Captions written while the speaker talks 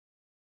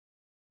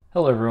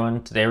Hello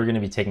everyone, today we're going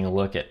to be taking a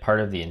look at part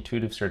of the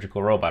intuitive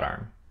surgical robot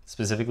arm.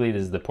 Specifically,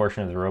 this is the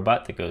portion of the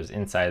robot that goes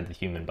inside the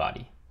human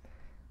body.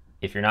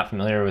 If you're not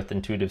familiar with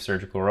intuitive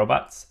surgical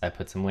robots, I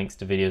put some links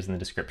to videos in the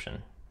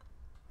description.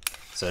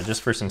 So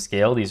just for some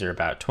scale, these are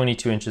about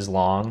 22 inches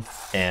long,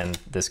 and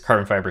this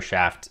carbon fiber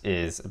shaft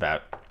is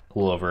about a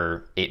little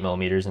over 8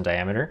 millimeters in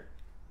diameter.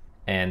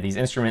 And these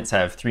instruments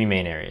have three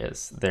main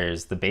areas.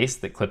 There's the base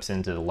that clips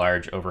into the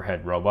large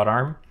overhead robot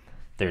arm.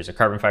 There's a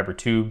carbon fiber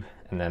tube,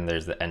 and then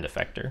there's the end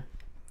effector.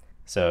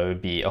 So it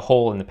would be a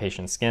hole in the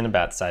patient's skin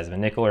about the size of a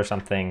nickel or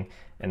something,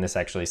 and this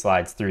actually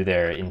slides through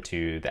there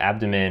into the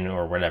abdomen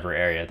or whatever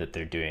area that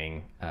they're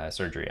doing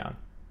surgery on.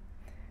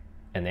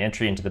 And the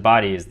entry into the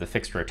body is the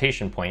fixed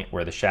rotation point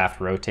where the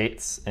shaft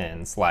rotates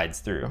and slides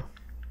through.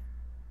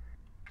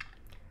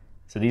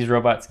 So these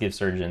robots give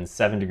surgeons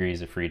 7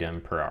 degrees of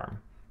freedom per arm.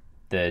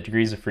 The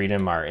degrees of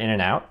freedom are in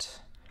and out,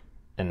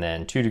 and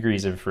then 2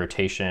 degrees of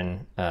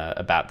rotation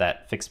about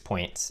that fixed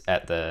point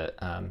at the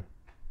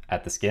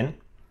skin.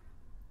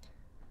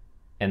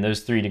 And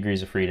those 3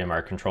 degrees of freedom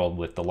are controlled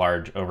with the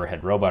large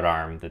overhead robot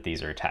arm that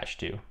these are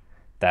attached to.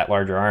 That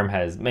larger arm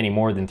has many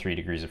more than 3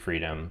 degrees of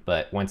freedom,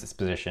 but once it's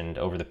positioned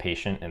over the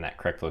patient in that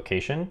correct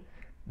location,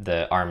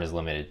 the arm is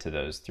limited to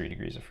those 3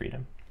 degrees of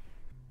freedom.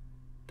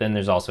 Then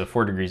there's also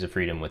 4 degrees of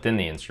freedom within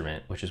the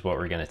instrument, which is what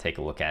we're going to take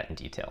a look at in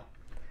detail.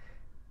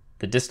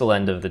 The distal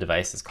end of the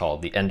device is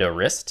called the Endo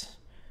Wrist,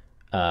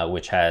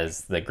 which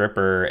has the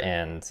gripper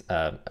and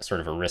sort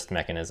of a wrist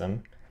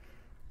mechanism.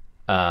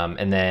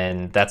 And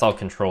then that's all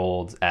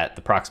controlled at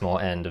the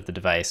proximal end of the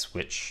device,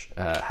 which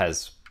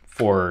has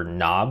 4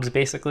 knobs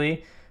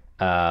basically.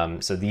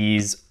 So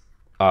these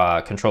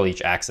control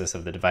each axis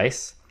of the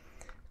device,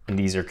 and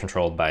these are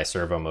controlled by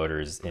servo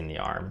motors in the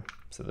arm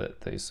so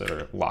that they sort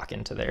of lock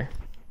into there.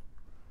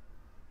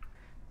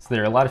 So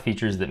there are a lot of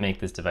features that make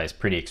this device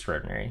pretty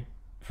extraordinary.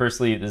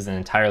 Firstly, this is an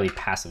entirely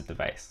passive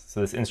device.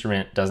 So this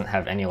instrument doesn't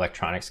have any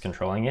electronics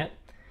controlling it.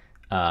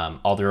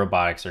 All the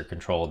robotics are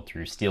controlled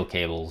through steel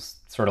cables,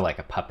 sort of like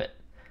a puppet.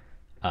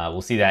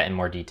 We'll see that in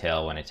more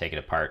detail when I take it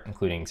apart,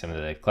 including some of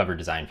the clever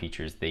design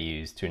features they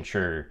use to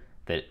ensure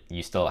that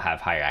you still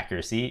have high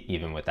accuracy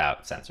even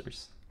without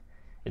sensors.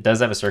 It does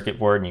have a circuit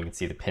board, and you can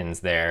see the pins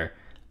there,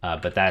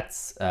 but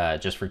that's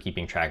just for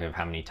keeping track of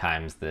how many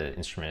times the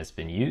instrument has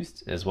been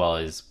used, as well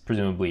as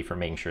presumably for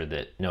making sure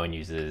that no one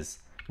uses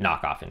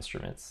knockoff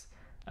instruments,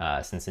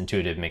 since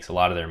Intuitive makes a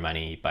lot of their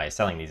money by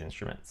selling these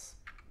instruments.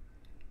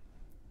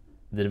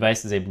 The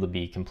device is able to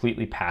be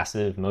completely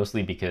passive,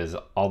 mostly because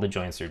all the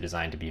joints are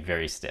designed to be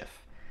very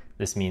stiff.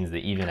 This means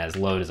that even as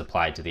load is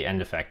applied to the end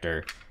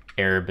effector,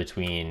 error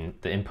between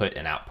the input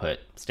and output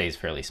stays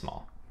fairly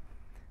small.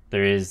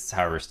 There is,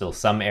 however, still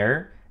some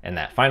error, and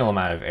that final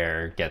amount of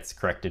error gets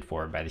corrected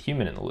for by the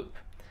human in the loop.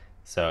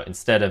 So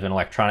instead of an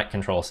electronic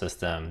control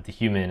system, the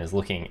human is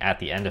looking at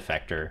the end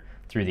effector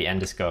through the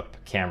endoscope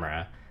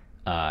camera,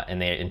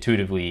 and they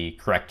intuitively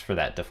correct for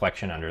that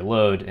deflection under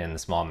load and the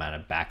small amount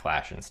of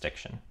backlash and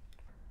stiction.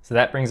 So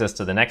that brings us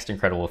to the next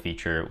incredible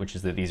feature, which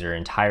is that these are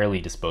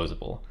entirely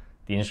disposable.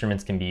 The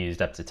instruments can be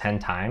used up to 10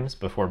 times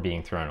before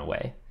being thrown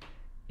away.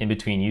 In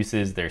between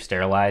uses, they're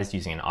sterilized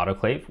using an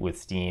autoclave with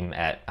steam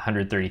at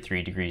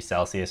 133 degrees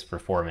Celsius for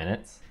 4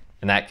 minutes,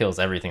 and that kills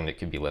everything that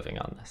could be living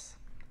on this.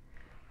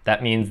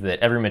 That means that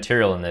every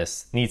material in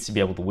this needs to be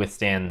able to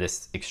withstand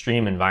this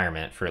extreme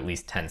environment for at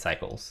least 10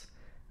 cycles.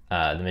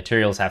 The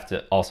materials have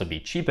to also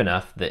be cheap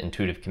enough that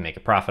Intuitive can make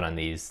a profit on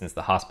these, since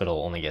the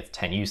hospital only gets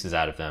 10 uses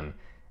out of them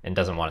and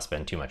doesn't want to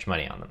spend too much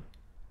money on them.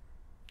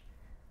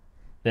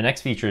 The next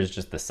feature is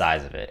just the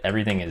size of it.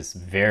 Everything is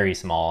very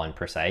small and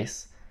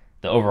precise.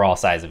 The overall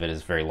size of it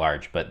is very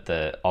large, but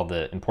all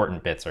the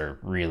important bits are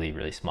really,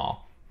 really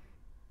small.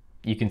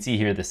 You can see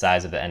here the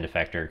size of the end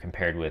effector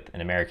compared with an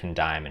American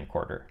dime and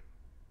quarter.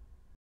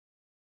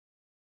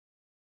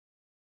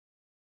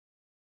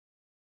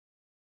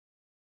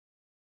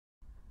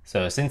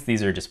 So since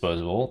these are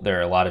disposable, there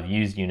are a lot of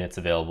used units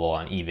available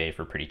on eBay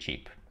for pretty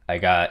cheap. I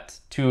got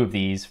 2 of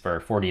these for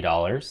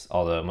 $40,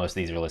 although most of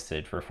these are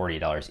listed for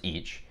 $40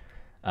 each.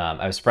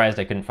 I was surprised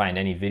I couldn't find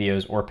any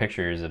videos or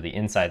pictures of the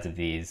insides of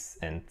these,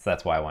 and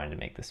that's why I wanted to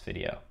make this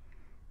video.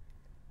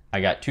 I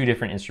got 2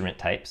 different instrument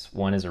types.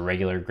 One is a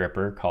regular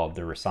gripper called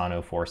the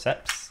Rosano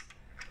forceps.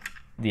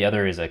 The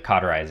other is a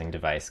cauterizing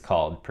device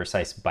called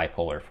precise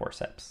bipolar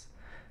forceps.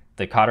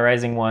 The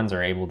cauterizing ones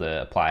are able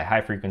to apply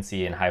high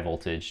frequency and high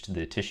voltage to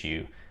the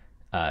tissue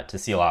to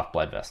seal off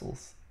blood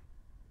vessels.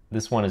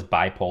 This one is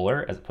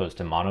bipolar as opposed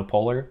to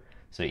monopolar,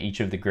 so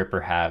each of the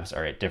gripper halves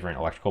are at different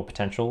electrical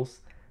potentials.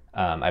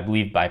 I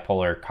believe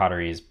bipolar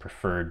cautery is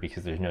preferred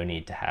because there's no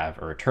need to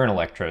have a return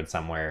electrode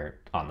somewhere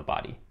on the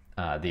body.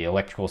 The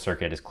electrical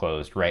circuit is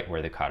closed right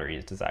where the cautery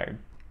is desired.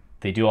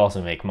 They do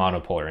also make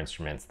monopolar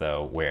instruments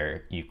though,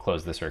 where you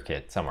close the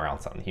circuit somewhere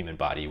else on the human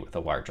body with a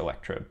large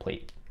electrode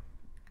plate.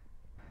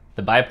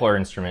 The bipolar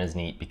instrument is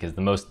neat because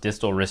the most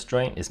distal wrist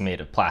joint is made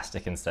of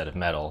plastic instead of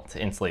metal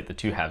to insulate the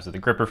 2 halves of the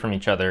gripper from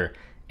each other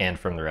and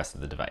from the rest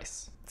of the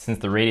device. Since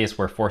the radius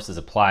where force is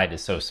applied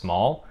is so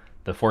small,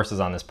 the forces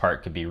on this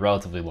part could be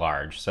relatively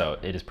large. So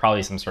it is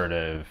probably some sort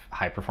of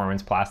high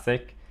performance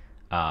plastic.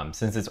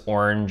 Since it's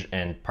orange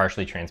and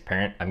partially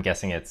transparent, I'm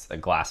guessing it's a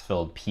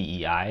glass-filled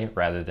PEI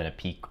rather than a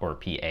PEEK or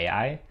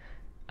PAI.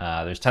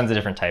 There's tons of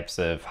different types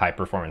of high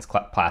performance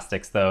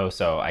plastics though,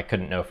 so I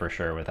couldn't know for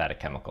sure without a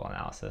chemical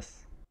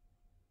analysis.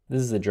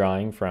 This is a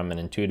drawing from an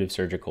intuitive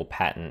surgical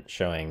patent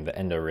showing the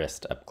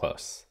EndoWrist up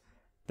close.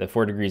 The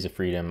 4 degrees of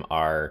freedom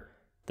are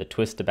the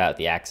twist about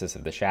the axis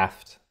of the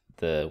shaft,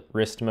 the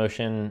wrist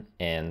motion,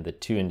 and the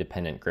 2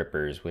 independent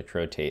grippers which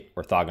rotate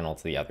orthogonal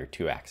to the other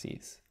 2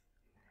 axes.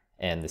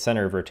 And the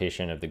center of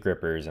rotation of the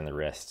grippers and the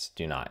wrists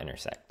do not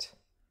intersect.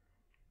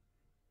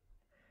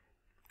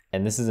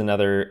 And this is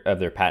another of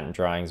their patent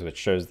drawings which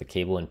shows the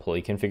cable and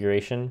pulley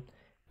configuration.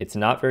 It's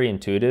not very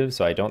intuitive,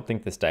 so I don't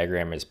think this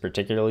diagram is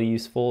particularly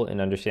useful in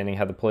understanding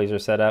how the pulleys are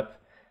set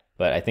up,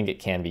 but I think it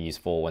can be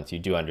useful once you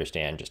do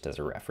understand just as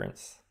a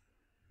reference.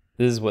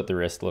 This is what the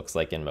wrist looks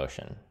like in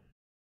motion.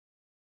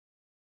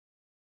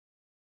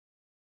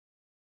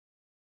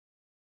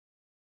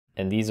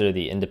 And these are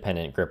the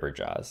independent gripper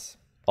jaws.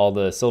 All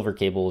the silver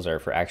cables are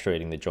for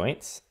actuating the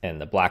joints, and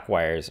the black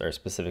wires are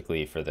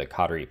specifically for the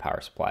cautery power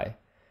supply.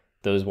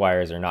 Those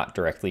wires are not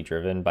directly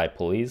driven by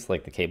pulleys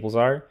like the cables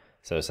are,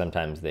 so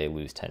sometimes they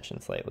lose tension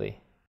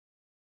slightly.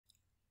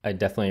 I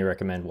definitely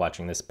recommend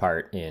watching this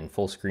part in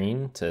full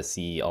screen to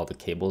see all the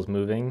cables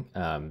moving.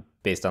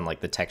 Based on like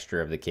the texture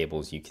of the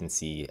cables, you can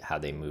see how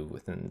they move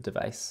within the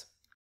device.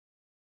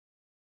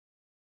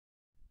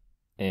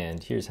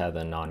 And here's how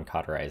the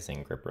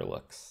non-cauterizing gripper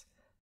looks.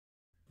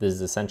 This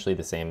is essentially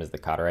the same as the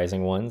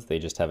cauterizing ones. They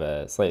just have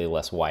a slightly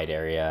less wide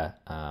area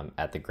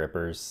at the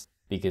grippers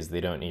because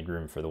they don't need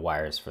room for the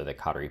wires for the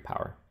cautery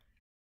power.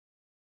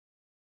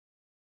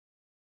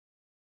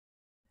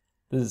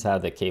 This is how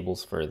the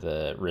cables for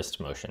the wrist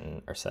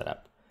motion are set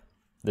up.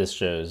 This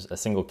shows a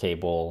single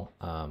cable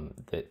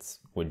that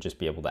would just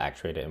be able to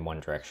actuate it in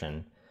one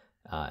direction,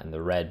 and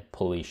the red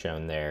pulley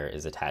shown there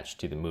is attached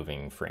to the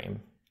moving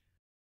frame.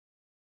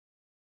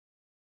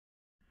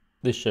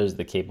 This shows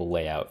the cable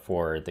layout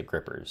for the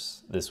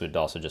grippers. This would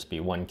also just be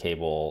one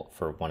cable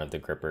for one of the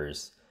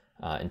grippers.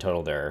 In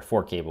total, there are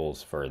 4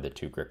 cables for the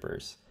 2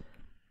 grippers.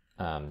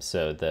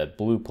 So the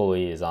blue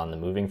pulley is on the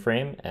moving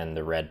frame, and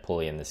the red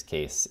pulley in this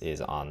case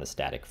is on the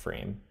static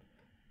frame.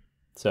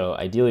 So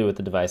ideally with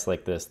a device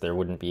like this, there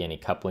wouldn't be any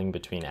coupling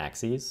between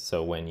axes.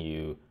 So when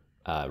you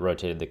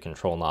rotated the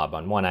control knob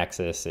on one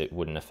axis, it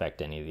wouldn't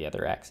affect any of the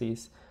other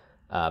axes.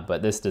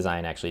 But this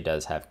design actually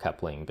does have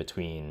coupling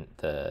between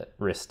the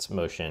wrist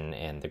motion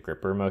and the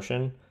gripper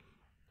motion,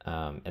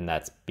 and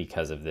that's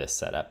because of this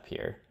setup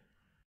here.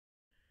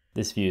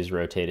 This view is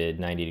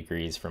rotated 90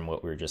 degrees from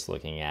what we were just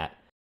looking at.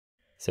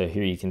 So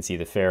here you can see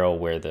the ferrule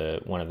where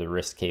one of the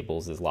wrist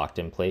cables is locked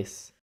in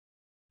place.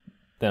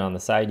 Then on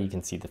the side you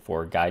can see the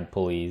 4 guide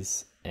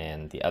pulleys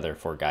and the other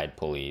 4 guide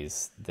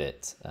pulleys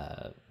that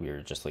we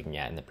were just looking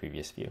at in the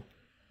previous view.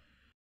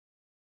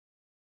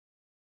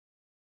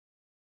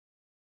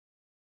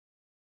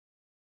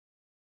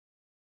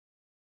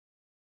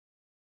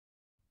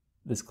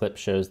 This clip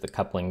shows the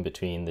coupling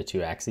between the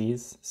 2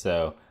 axes,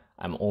 so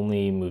I'm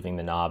only moving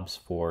the knobs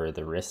for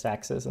the wrist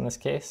axis in this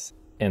case,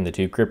 and the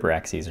 2 gripper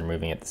axes are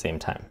moving at the same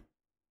time.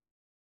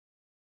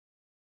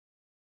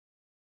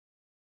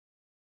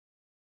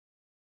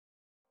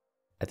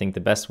 I think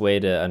the best way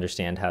to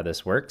understand how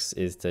this works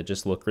is to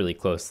just look really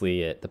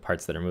closely at the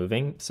parts that are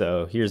moving.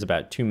 So here's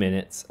about 2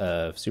 minutes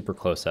of super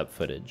close-up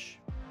footage.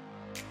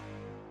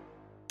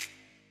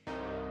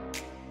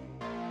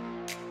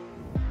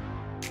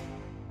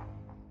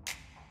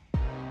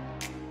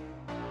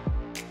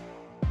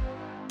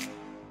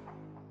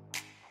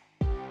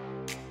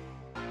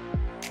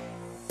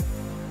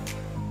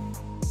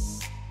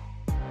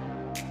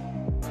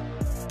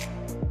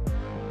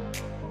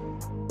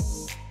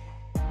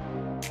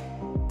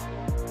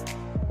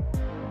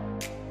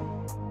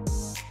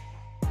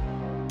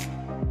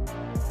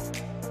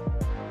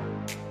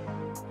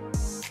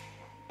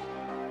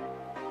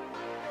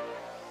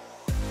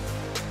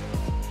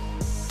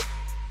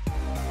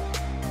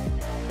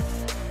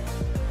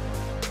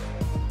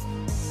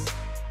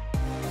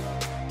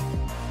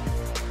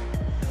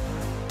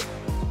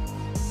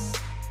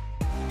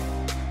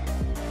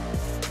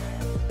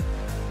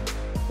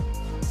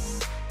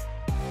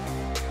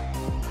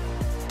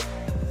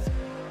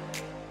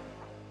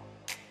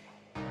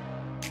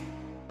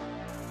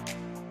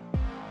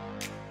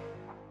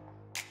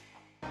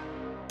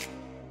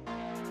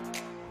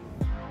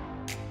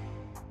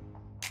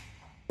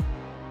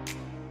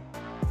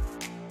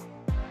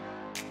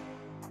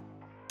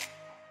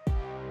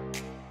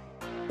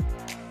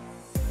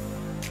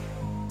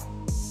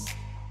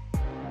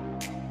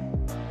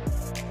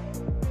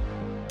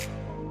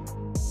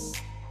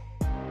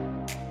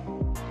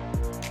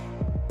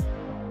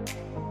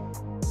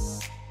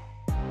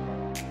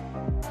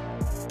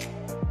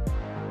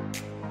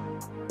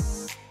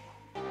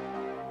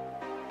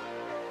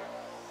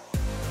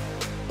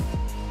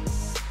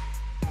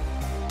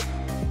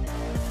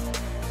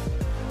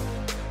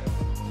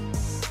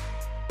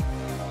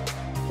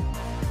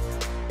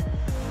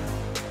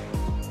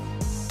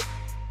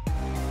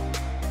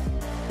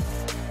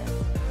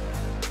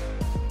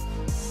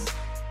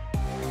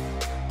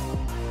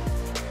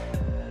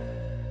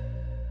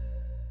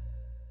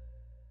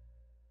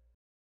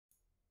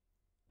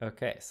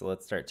 Okay, so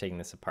let's start taking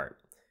this apart.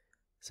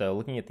 So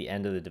looking at the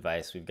end of the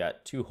device, we've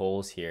got two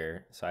holes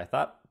here. So I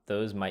thought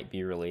those might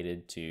be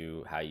related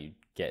to how you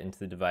get into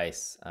the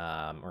device,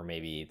 or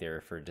maybe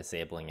they're for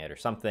disabling it or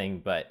something,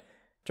 but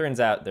turns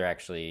out they're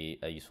actually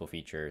a useful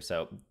feature.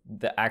 So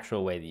the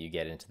actual way that you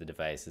get into the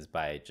device is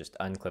by just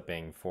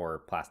unclipping 4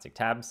 plastic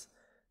tabs.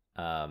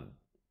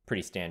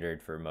 Pretty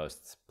standard for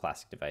most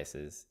plastic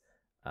devices.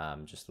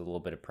 Just a little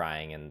bit of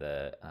prying and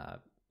the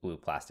blue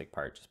plastic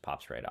part just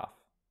pops right off.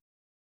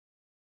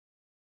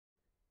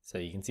 So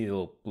you can see the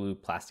little blue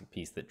plastic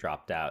piece that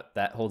dropped out.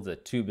 That holds a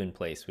tube in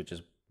place, which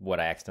is what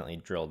I accidentally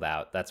drilled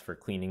out. That's for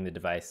cleaning the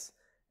device,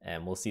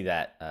 and we'll see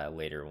that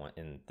later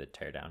in the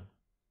teardown.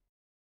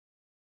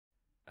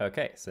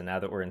 Okay, so now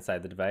that we're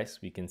inside the device,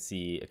 we can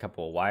see a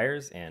couple of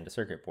wires and a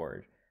circuit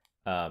board.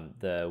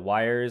 The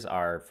wires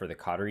are for the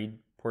cautery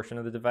portion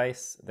of the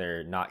device.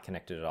 They're not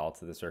connected at all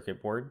to the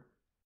circuit board.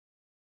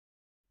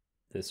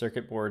 The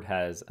circuit board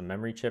has a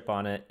memory chip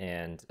on it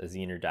and a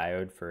Zener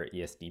diode for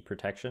ESD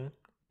protection.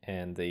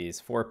 And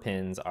these 4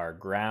 pins are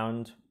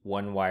ground,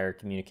 1 wire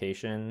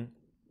communication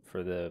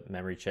for the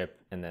memory chip,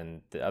 and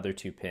then the other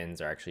 2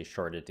 pins are actually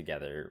shorted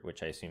together,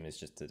 which I assume is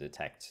just to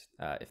detect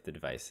if the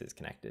device is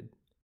connected.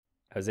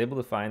 I was able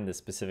to find the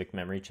specific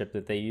memory chip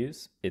that they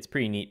use. It's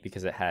pretty neat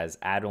because it has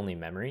add-only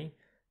memory.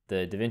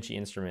 The DaVinci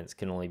instruments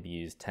can only be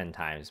used 10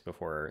 times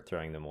before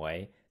throwing them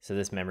away, so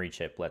this memory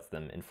chip lets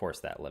them enforce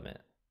that limit.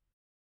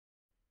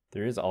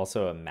 There is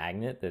also a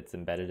magnet that's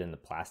embedded in the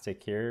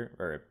plastic here,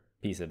 or a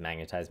piece of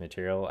magnetized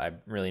material. I'm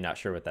really not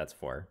sure what that's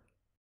for.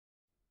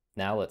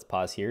 Now let's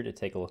pause here to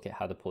take a look at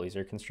how the pulleys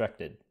are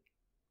constructed.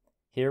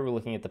 Here we're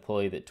looking at the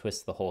pulley that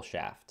twists the whole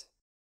shaft.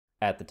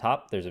 At the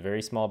top, there's a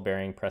very small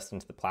bearing pressed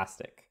into the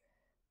plastic.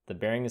 The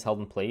bearing is held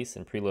in place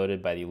and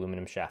preloaded by the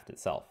aluminum shaft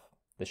itself.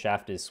 The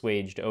shaft is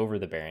swaged over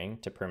the bearing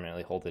to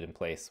permanently hold it in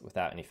place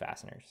without any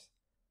fasteners.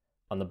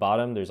 On the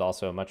bottom, there's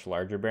also a much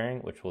larger bearing,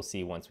 which we'll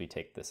see once we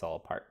take this all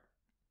apart.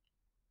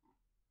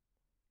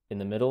 In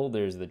the middle,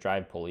 there's the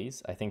drive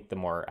pulleys. I think the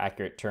more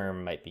accurate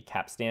term might be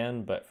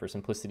capstan, but for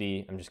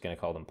simplicity, I'm just going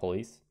to call them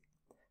pulleys.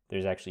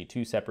 There's actually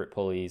 2 separate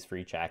pulleys for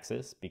each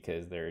axis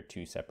because there are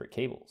 2 separate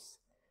cables.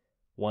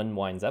 One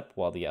winds up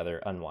while the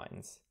other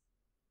unwinds.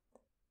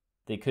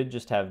 They could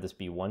just have this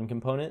be one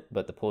component,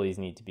 but the pulleys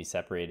need to be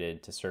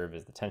separated to serve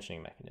as the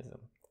tensioning mechanism.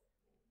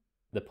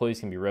 The pulleys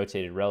can be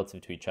rotated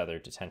relative to each other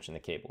to tension the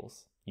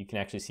cables. You can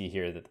actually see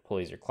here that the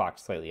pulleys are clocked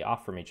slightly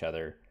off from each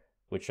other,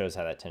 which shows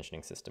how that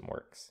tensioning system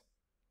works.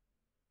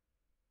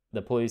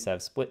 The pulleys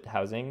have split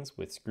housings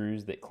with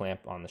screws that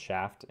clamp on the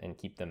shaft and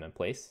keep them in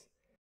place.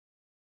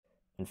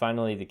 And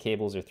finally, the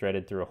cables are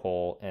threaded through a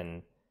hole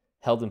and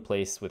held in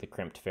place with a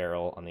crimped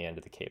ferrule on the end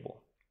of the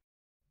cable.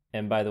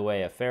 And by the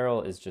way, a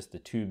ferrule is just a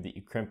tube that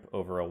you crimp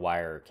over a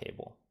wire or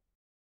cable.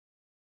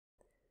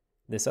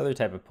 This other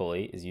type of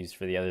pulley is used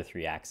for the other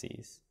 3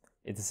 axes.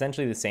 It's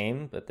essentially the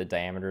same, but the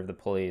diameter of the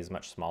pulley is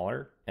much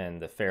smaller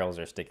and the ferrules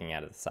are sticking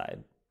out of the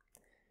side.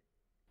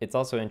 It's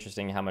also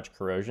interesting how much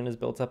corrosion is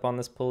built up on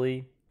this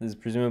pulley. This is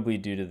presumably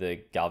due to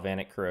the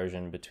galvanic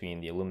corrosion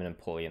between the aluminum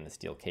pulley and the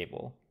steel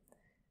cable.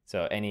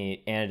 So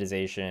any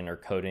anodization or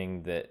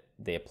coating that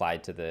they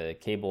applied to the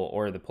cable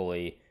or the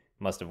pulley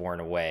must have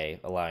worn away,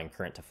 allowing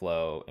current to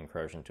flow and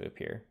corrosion to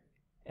appear.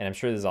 And I'm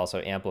sure this is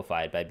also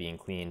amplified by being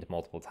cleaned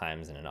multiple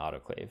times in an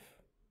autoclave.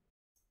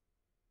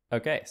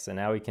 Okay, so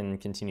now we can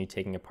continue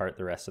taking apart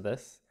the rest of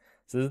this.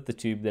 So this is the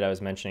tube that I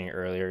was mentioning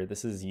earlier.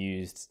 This is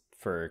used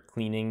for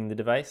cleaning the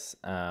device.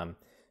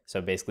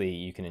 So basically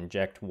you can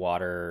inject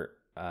water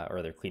or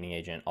other cleaning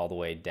agent all the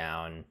way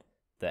down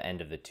the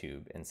end of the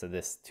tube. And so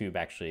this tube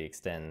actually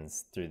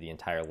extends through the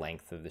entire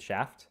length of the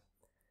shaft.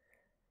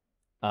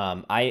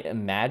 I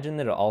imagine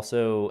that it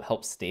also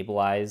helps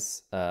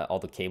stabilize all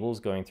the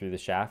cables going through the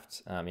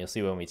shaft. You'll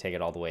see when we take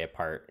it all the way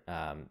apart,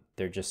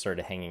 they're just sort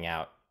of hanging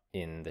out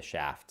in the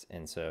shaft.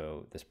 And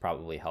so this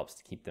probably helps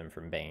to keep them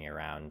from banging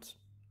around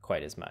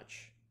quite as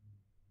much.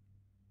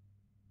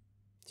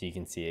 So you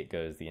can see it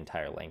goes the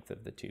entire length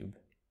of the tube.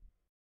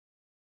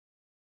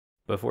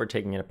 Before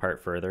taking it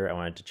apart further, I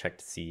wanted to check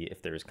to see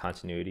if there was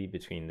continuity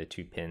between the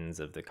 2 pins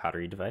of the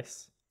cautery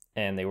device,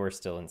 and they were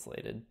still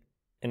insulated.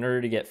 In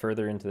order to get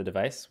further into the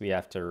device, we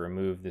have to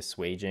remove the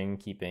swaging,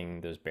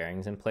 keeping those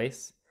bearings in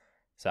place.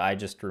 So I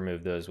just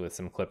removed those with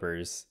some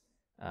clippers.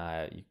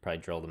 You could probably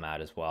drill them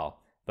out as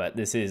well, but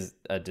this is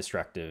a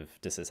destructive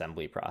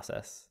disassembly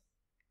process.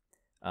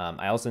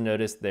 I also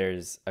noticed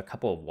there's a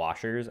couple of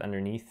washers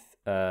underneath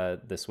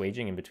the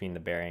swaging in between the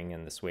bearing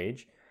and the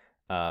swage.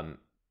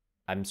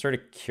 I'm sort of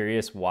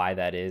curious why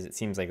that is. It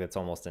seems like that's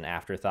almost an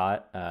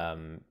afterthought,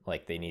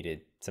 like they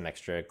needed some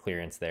extra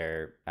clearance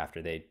there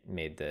after they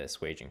made the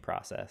swaging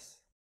process.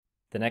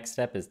 The next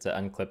step is to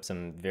unclip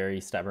some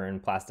very stubborn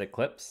plastic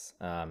clips.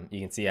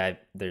 You can see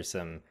there's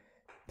some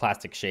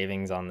plastic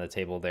shavings on the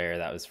table there.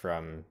 That was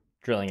from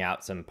drilling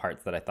out some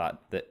parts that I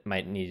thought that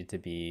might needed to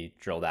be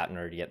drilled out in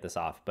order to get this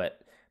off,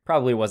 but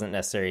probably wasn't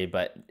necessary,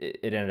 but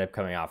it ended up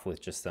coming off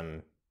with just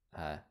some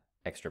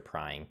extra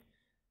prying.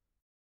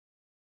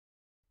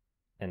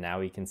 And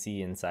now we can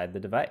see inside the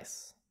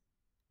device.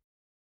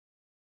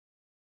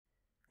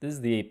 This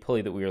is the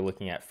pulley that we were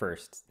looking at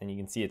first, and you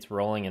can see it's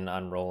rolling and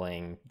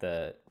unrolling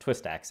the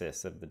twist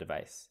axis of the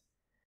device.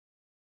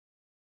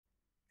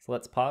 So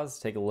let's pause,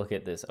 take a look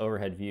at this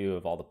overhead view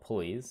of all the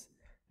pulleys.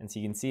 And so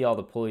you can see all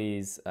the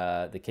pulleys,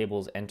 the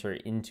cables enter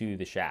into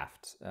the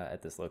shaft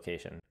at this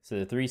location. So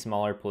the 3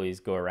 smaller pulleys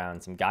go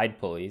around some guide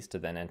pulleys to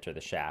then enter the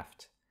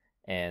shaft.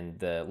 And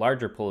the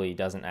larger pulley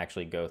doesn't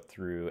actually go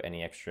through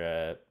any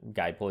extra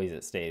guide pulleys.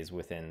 It stays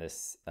within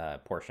this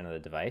portion of the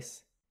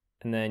device.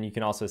 And then you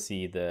can also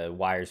see the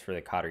wires for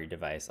the cautery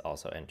device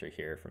also enter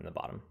here from the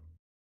bottom.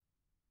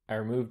 I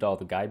removed all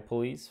the guide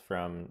pulleys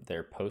from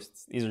their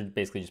posts. These are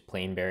basically just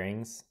plain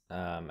bearings.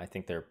 I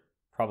think they're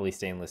probably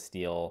stainless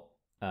steel.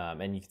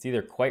 And you can see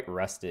they're quite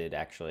rusted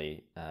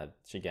actually,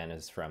 which again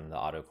is from the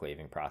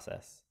autoclaving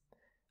process.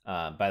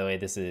 By the way,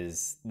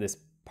 this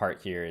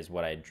part here is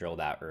what I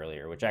drilled out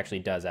earlier, which actually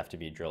does have to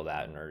be drilled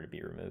out in order to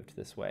be removed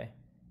this way,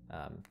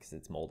 because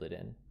it's molded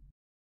in.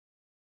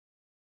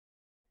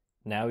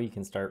 Now you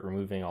can start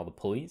removing all the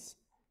pulleys.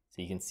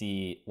 So you can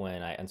see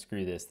when I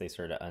unscrew this, they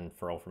sort of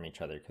unfurl from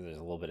each other because there's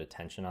a little bit of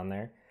tension on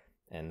there.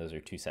 And those are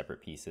 2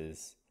 separate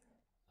pieces.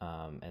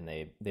 And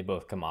they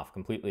both come off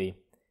completely.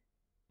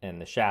 And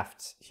the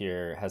shaft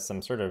here has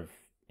some sort of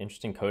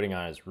interesting coating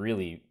on it. It's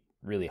really,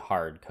 really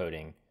hard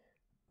coating,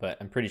 but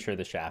I'm pretty sure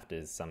the shaft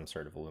is some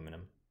sort of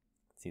aluminum.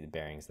 See the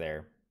bearings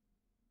there.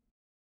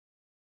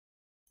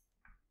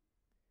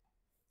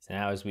 So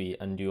now as we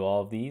undo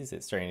all of these,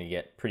 it's starting to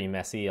get pretty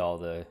messy, all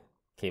the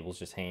cables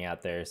just hanging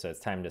out there. So it's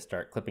time to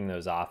start clipping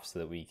those off so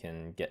that we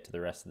can get to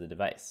the rest of the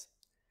device.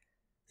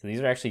 So these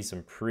are actually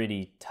some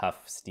pretty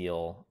tough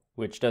steel,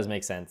 which does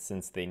make sense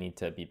since they need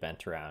to be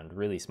bent around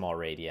really small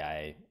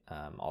radii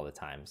all the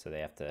time. So they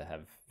have to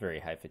have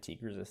very high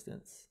fatigue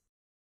resistance.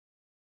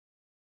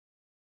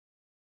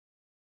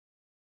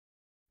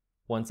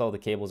 Once all the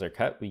cables are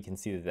cut, we can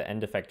see that the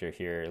end effector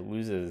here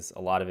loses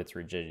a lot of its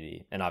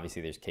rigidity. And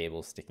obviously there's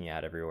cables sticking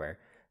out everywhere.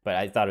 But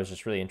I thought it was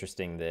just really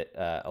interesting that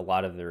a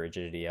lot of the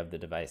rigidity of the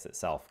device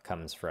itself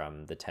comes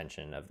from the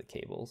tension of the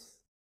cables.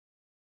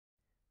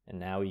 And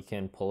now we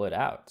can pull it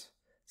out.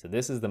 So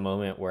this is the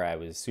moment where I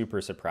was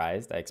super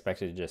surprised. I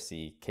expected to just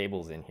see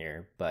cables in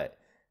here, but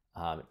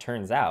it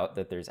turns out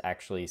that there's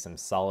actually some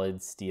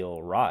solid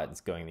steel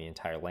rods going the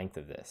entire length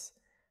of this.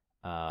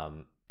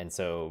 And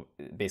so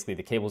basically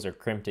the cables are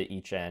crimped at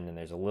each end and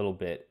there's a little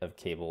bit of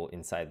cable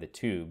inside the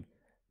tube,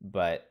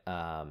 but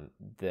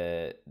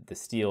the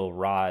steel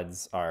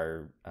rods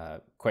are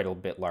quite a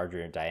bit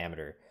larger in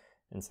diameter.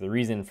 And so the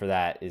reason for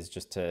that is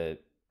just to,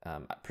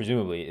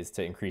 presumably, is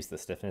to increase the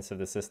stiffness of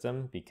the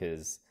system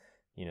because,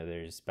 you know,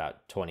 there's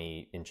about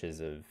 20 inches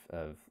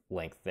of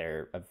length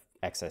there of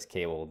excess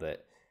cable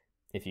that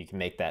if you can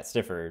make that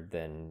stiffer,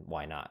 then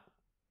why not?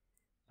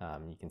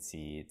 You can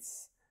see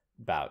it's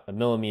about a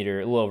millimeter,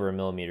 a little over a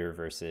millimeter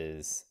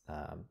versus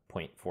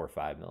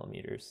 0.45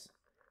 millimeters.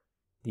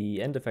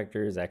 The end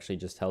effector is actually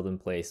just held in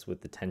place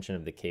with the tension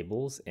of the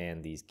cables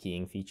and these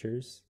keying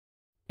features.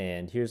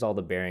 And here's all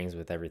the bearings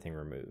with everything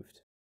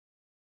removed.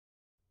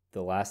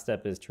 The last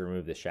step is to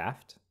remove the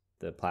shaft.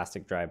 The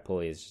plastic drive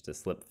pulley is just a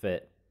slip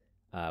fit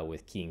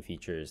with keying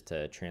features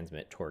to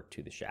transmit torque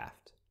to the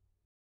shaft.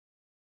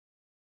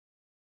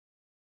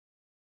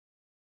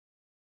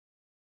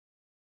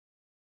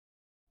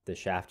 The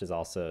shaft is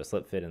also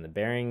slip fit in the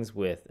bearings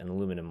with an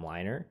aluminum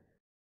liner.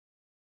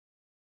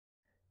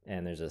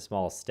 And there's a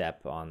small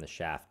step on the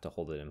shaft to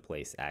hold it in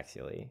place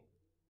axially.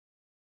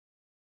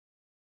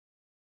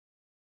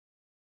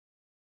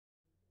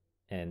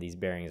 And these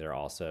bearings are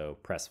also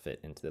press fit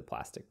into the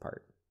plastic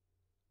part.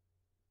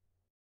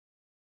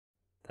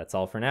 That's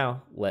all for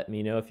now. Let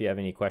me know if you have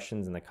any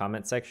questions in the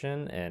comment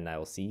section, and I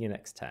will see you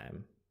next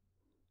time.